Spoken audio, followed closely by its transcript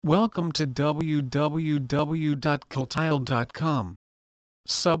Welcome to www.Kiltile.com.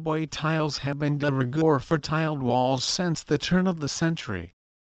 Subway tiles have been de rigueur for tiled walls since the turn of the century.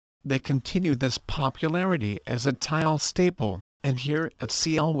 They continue this popularity as a tile staple, and here at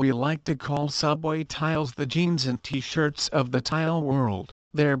CL we like to call subway tiles the jeans and t-shirts of the tile world.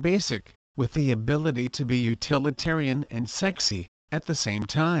 They're basic, with the ability to be utilitarian and sexy, at the same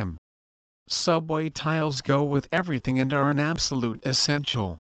time. Subway tiles go with everything and are an absolute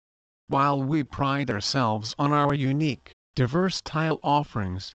essential. While we pride ourselves on our unique, diverse tile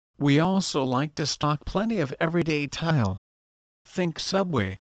offerings, we also like to stock plenty of everyday tile. Think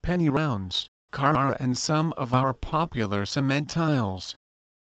Subway, penny rounds, Carrara and some of our popular cement tiles.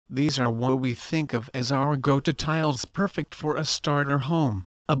 These are what we think of as our go-to tiles, perfect for a starter home,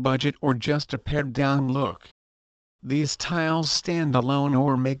 a budget or just a pared-down look. These tiles stand alone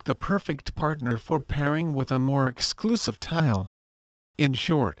or make the perfect partner for pairing with a more exclusive tile. In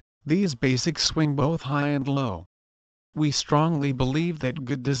short, these basics swing both high and low. We strongly believe that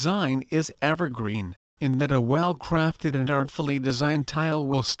good design is evergreen, in that a well-crafted and artfully designed tile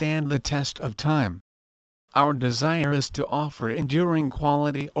will stand the test of time. Our desire is to offer enduring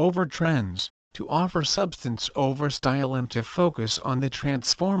quality over trends, to offer substance over style, and to focus on the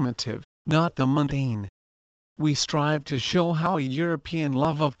transformative, not the mundane. We strive to show how a European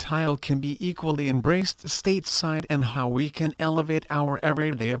love of tile can be equally embraced stateside, and how we can elevate our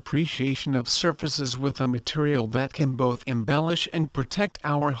everyday appreciation of surfaces with a material that can both embellish and protect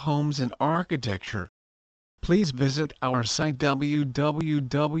our homes and architecture. Please visit our site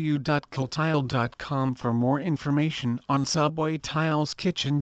www.kiltile.com for more information on Subway Tiles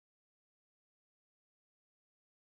Kitchen